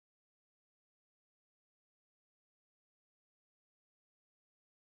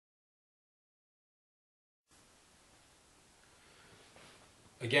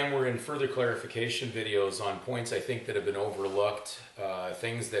Again, we're in further clarification videos on points I think that have been overlooked,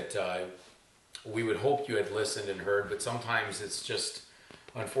 things that we would hope you had listened and heard, but sometimes it's just,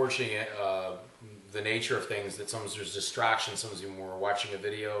 unfortunately, the nature of things that sometimes there's distractions, sometimes when we're watching a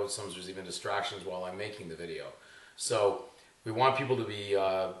video, sometimes there's even distractions while I'm making the video. So we want people to be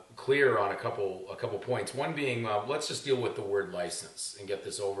clear on a couple points. One being, let's just deal with the word license and get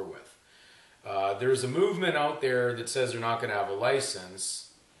this over with. There's a movement out there that says they're not going to have a license,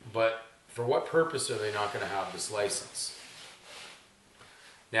 but for what purpose are they not going to have this license?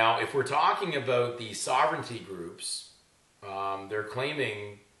 Now, if we're talking about the sovereignty groups, they're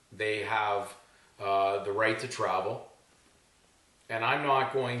claiming they have the right to travel, and I'm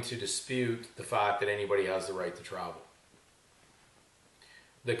not going to dispute the fact that anybody has the right to travel.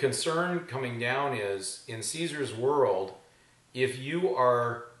 The concern coming down is, in Caesar's world, if you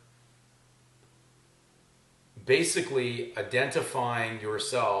are basically identifying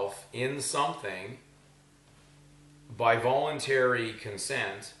yourself in something by voluntary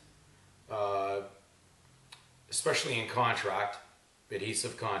consent, especially in contract,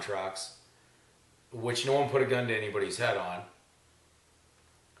 adhesive contracts, which no one put a gun to anybody's head on,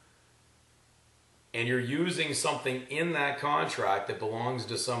 and you're using something in that contract that belongs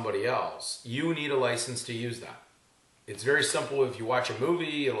to somebody else, you need a license to use that. It's very simple. If you watch a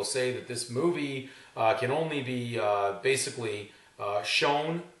movie, it'll say that this movie can only be basically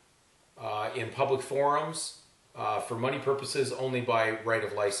shown in public forums for money purposes only by right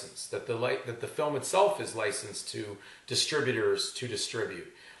of license. That the film itself is licensed to distributors to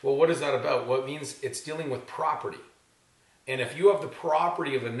distribute. Well, what is that about? Well, it means it's dealing with property. And if you have the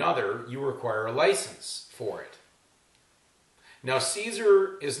property of another, you require a license for it. Now,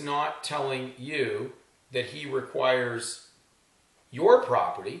 Caesar is not telling you that he requires your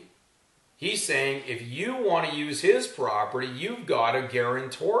property. He's saying if you want to use his property, you've got to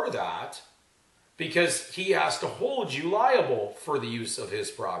guarantor that, because he has to hold you liable for the use of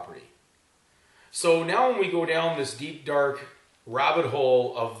his property. So now when we go down this deep, dark rabbit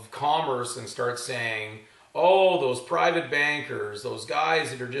hole of commerce and start saying, oh, those private bankers, those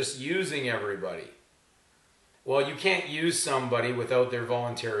guys that are just using everybody. Well, you can't use somebody without their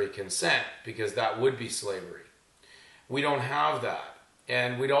voluntary consent, because that would be slavery. We don't have that.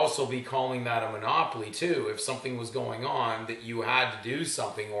 And we'd also be calling that a monopoly too, if something was going on that you had to do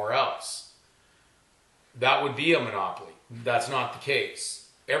something or else. That would be a monopoly. That's not the case.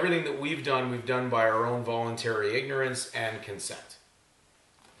 Everything that we've done by our own voluntary ignorance and consent.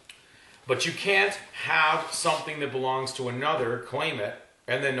 But you can't have something that belongs to another, claim it,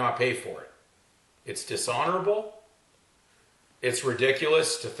 and then not pay for it. It's dishonorable. It's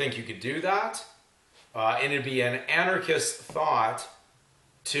ridiculous to think you could do that. And it'd be an anarchist thought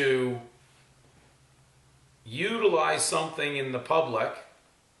to utilize something in the public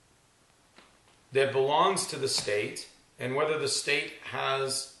that belongs to the state, and whether the state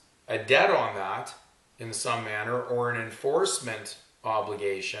has a debt on that in some manner or an enforcement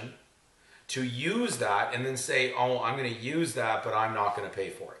obligation, to use that and then say, oh, I'm going to use that, but I'm not going to pay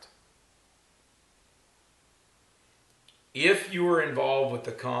for it. If you are involved with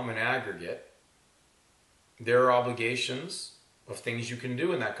the common aggregate, there are obligations of things you can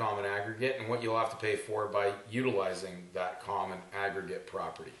do in that common aggregate and what you'll have to pay for by utilizing that common aggregate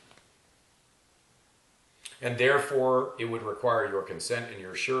property. And therefore, it would require your consent and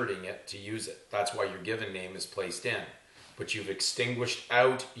your suretying it to use it. That's why your given name is placed in. But you've extinguished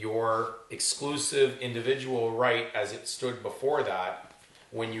out your exclusive individual right as it stood before that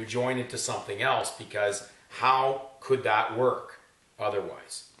when you join it to something else, because how could that work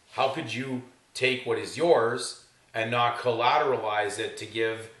otherwise? How could you take what is yours and not collateralize it to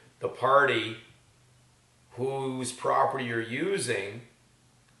give the party whose property you're using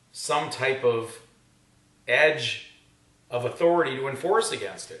some type of edge of authority to enforce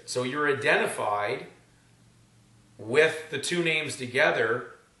against it? So you're identified with the two names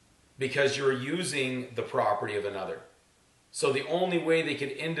together because you're using the property of another. So the only way they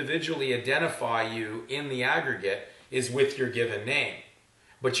could individually identify you in the aggregate is with your given name.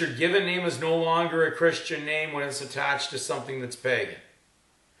 But your given name is no longer a Christian name when it's attached to something that's pagan.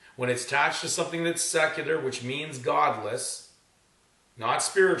 When it's attached to something that's secular, which means godless, not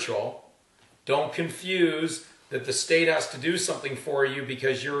spiritual, don't confuse that the state has to do something for you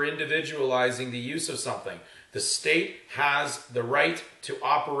because you're individualizing the use of something. The state has the right to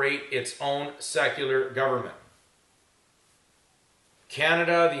operate its own secular government.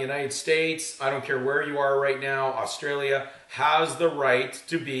 Canada, the United States, I don't care where you are right now, Australia, has the right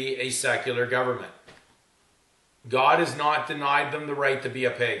to be a secular government. God has not denied them the right to be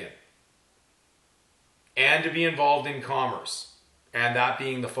a pagan and to be involved in commerce. and that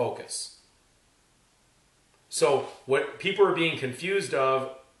being the focus. So what people are being confused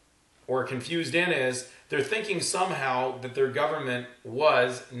of or confused in is they're thinking somehow that their government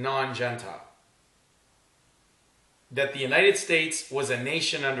was non-Gentile. That the United States was a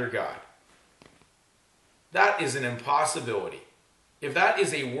nation under God. That is an impossibility. If that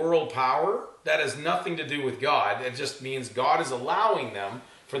is a world power, that has nothing to do with God. It just means God is allowing them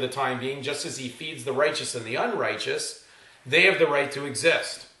for the time being, just as he feeds the righteous and the unrighteous, they have the right to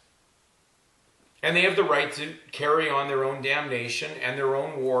exist. And they have the right to carry on their own damnation and their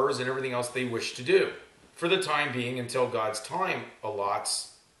own wars and everything else they wish to do for the time being until God's time allots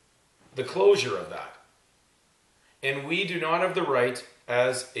the closure of that. And we do not have the right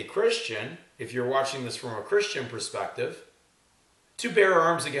as a Christian, if you're watching this from a Christian perspective, to bear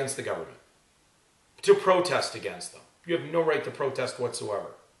arms against the government, to protest against them. You have no right to protest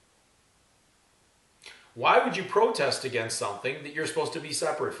whatsoever. Why would you protest against something that you're supposed to be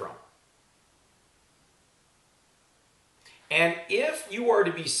separate from? And if you are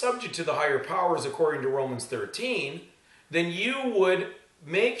to be subject to the higher powers according to Romans 13, then you would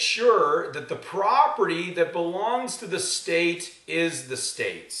make sure that the property that belongs to the state is the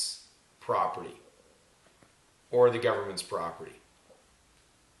state's property or the government's property.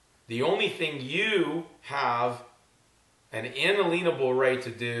 The only thing you have an inalienable right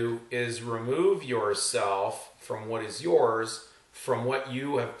to do is remove yourself from what is yours, from what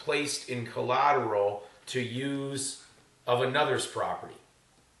you have placed in collateral to use of another's property.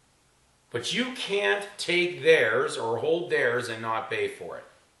 But you can't take theirs or hold theirs and not pay for it.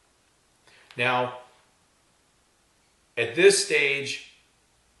 Now, at this stage,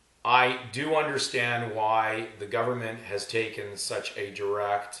 I do understand why the government has taken such a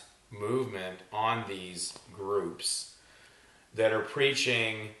direct movement on these groups that are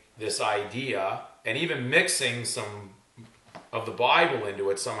preaching this idea and even mixing some of the Bible into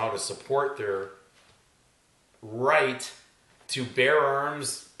it somehow to support their right to bear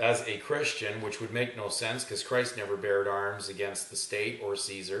arms as a Christian, which would make no sense because Christ never bared arms against the state or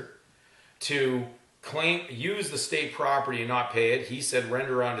Caesar. To use the state property and not pay it, he said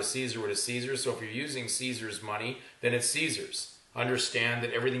render unto Caesar what is Caesar's. So if you're using Caesar's money, then it's Caesar's. Understand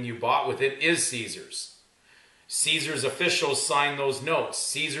that everything you bought with it is Caesar's. Caesar's officials sign those notes.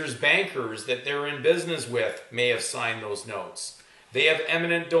 Caesar's bankers that they're in business with may have signed those notes. They have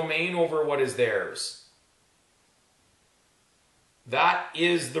eminent domain over what is theirs. That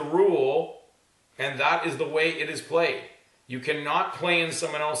is the rule, and that is the way it is played. You cannot play in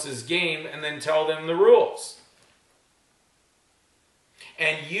someone else's game and then tell them the rules.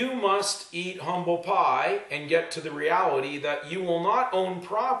 And you must eat humble pie and get to the reality that you will not own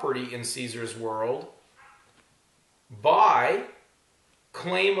property in Caesar's world by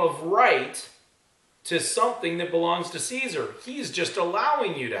claim of right to something that belongs to Caesar. He's just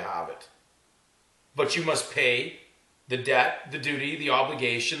allowing you to have it. But you must pay the debt, the duty, the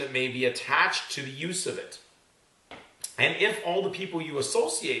obligation that may be attached to the use of it. And if all the people you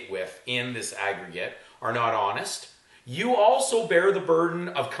associate with in this aggregate are not honest, you also bear the burden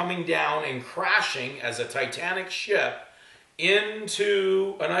of coming down and crashing as a Titanic ship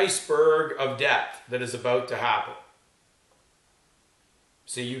into an iceberg of death that is about to happen.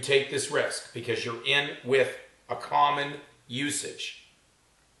 So you take this risk because you're in with a common usage.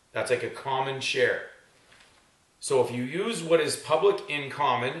 That's like a common share. So if you use what is public in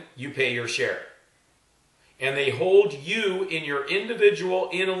common, you pay your share. And they hold you in your individual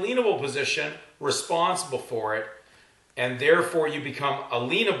inalienable position responsible for it. And therefore you become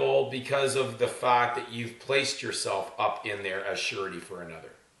alienable because of the fact that you've placed yourself up in there as surety for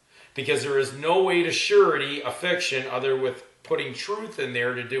another. Because there is no way to surety a fiction other with putting truth in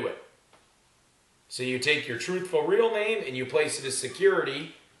there to do it. So you take your truthful real name and you place it as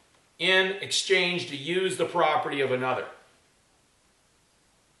security in exchange to use the property of another.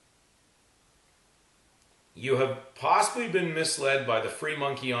 You have possibly been misled by the free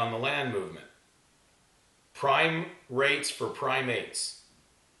monkey on the land movement. Prime rates for primates.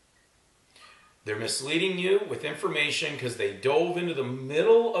 They're misleading you with information because they dove into the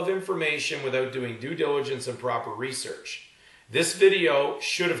middle of information without doing due diligence and proper research. This video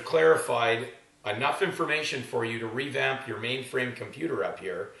should have clarified enough information for you to revamp your mainframe computer up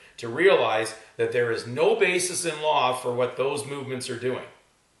here to realize that there is no basis in law for what those movements are doing.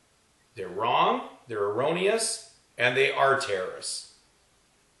 They're wrong, they're erroneous, and they are terrorists.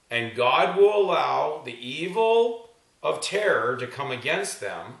 And God will allow the evil of terror to come against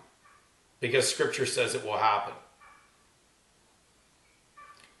them because Scripture says it will happen.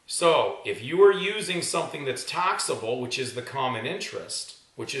 So, if you are using something that's taxable, which is the common interest,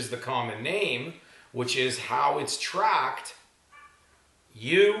 which is the common name, which is how it's tracked,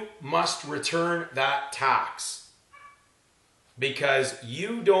 you must return that tax because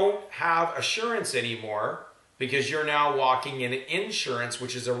you don't have assurance anymore because you're now walking in insurance,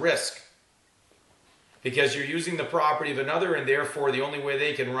 which is a risk. Because you're using the property of another, and therefore the only way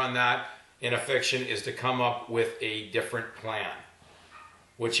they can run that in a fiction is to come up with a different plan,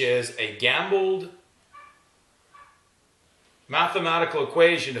 which is a gambled mathematical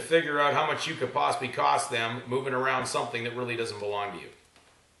equation to figure out how much you could possibly cost them moving around something that really doesn't belong to you.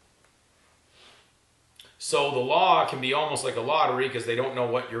 So the law can be almost like a lottery because they don't know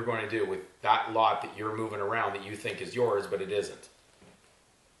what you're going to do with that lot that you're moving around that you think is yours, but it isn't.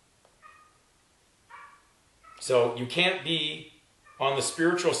 So you can't be on the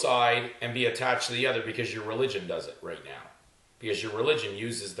spiritual side and be attached to the other because your religion does it right now. Because your religion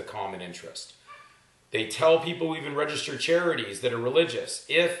uses the common interest. They tell people who even register charities that are religious,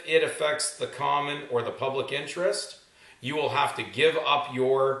 if it affects the common or the public interest, you will have to give up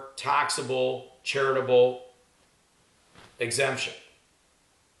your taxable, charitable exemption.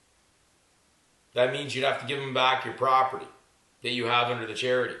 That means you'd have to give them back your property that you have under the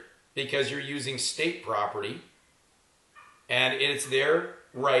charity because you're using state property. And it's their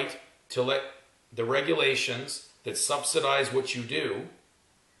right to let the regulations that subsidize what you do,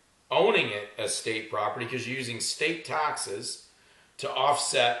 owning it as state property because you're using state taxes to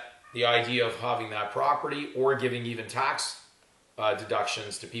offset the idea of having that property or giving even tax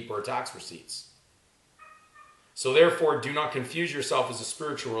deductions to people or tax receipts. So therefore, do not confuse yourself as a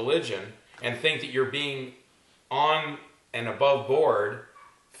spiritual religion and think that you're being on and above board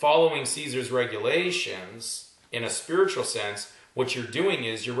following Caesar's regulations. In a spiritual sense, what you're doing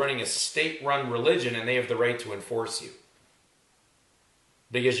is you're running a state-run religion and they have the right to enforce you.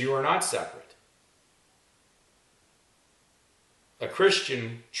 Because you are not separate. A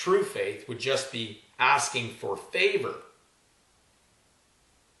Christian true faith would just be asking for favor.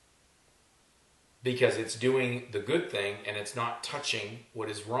 Because it's doing the good thing and it's not touching what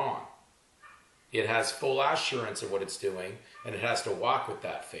is wrong. It has full assurance of what it's doing and it has to walk with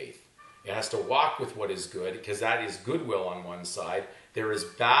that faith. It has to walk with what is good because that is goodwill on one side. There is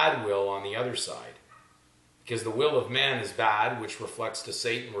bad will on the other side. Because the will of man is bad, which reflects to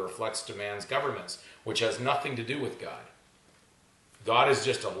Satan, or reflects to man's governments, which has nothing to do with God. God is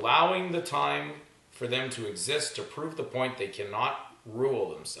just allowing the time for them to exist to prove the point they cannot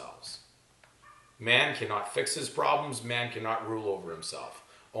rule themselves. Man cannot fix his problems. Man cannot rule over himself.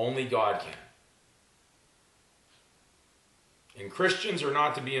 Only God can. And Christians are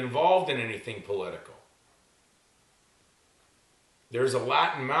not to be involved in anything political. There's a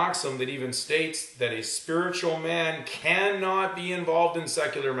Latin maxim that even states that a spiritual man cannot be involved in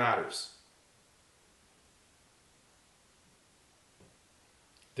secular matters.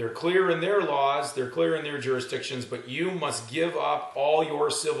 They're clear in their laws, they're clear in their jurisdictions, but you must give up all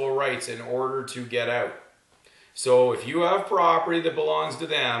your civil rights in order to get out. So if you have property that belongs to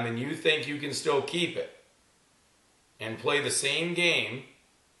them and you think you can still keep it, and play the same game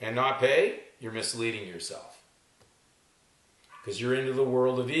and not pay, you're misleading yourself. Because you're into the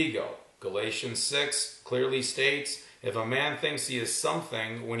world of ego. Galatians 6 clearly states, if a man thinks he is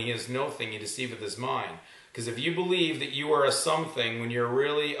something when he is nothing, he deceiveth his mind. Because if you believe that you are a something when you're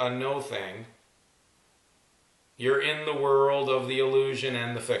really a no-thing, you're in the world of the illusion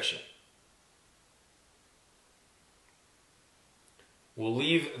and the fiction. We'll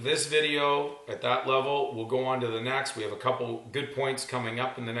leave this video at that level. We'll go on to the next. We have a couple good points coming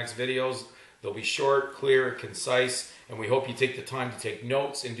up in the next videos. They'll be short, clear, concise, and we hope you take the time to take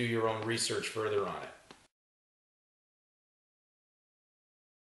notes and do your own research further on it.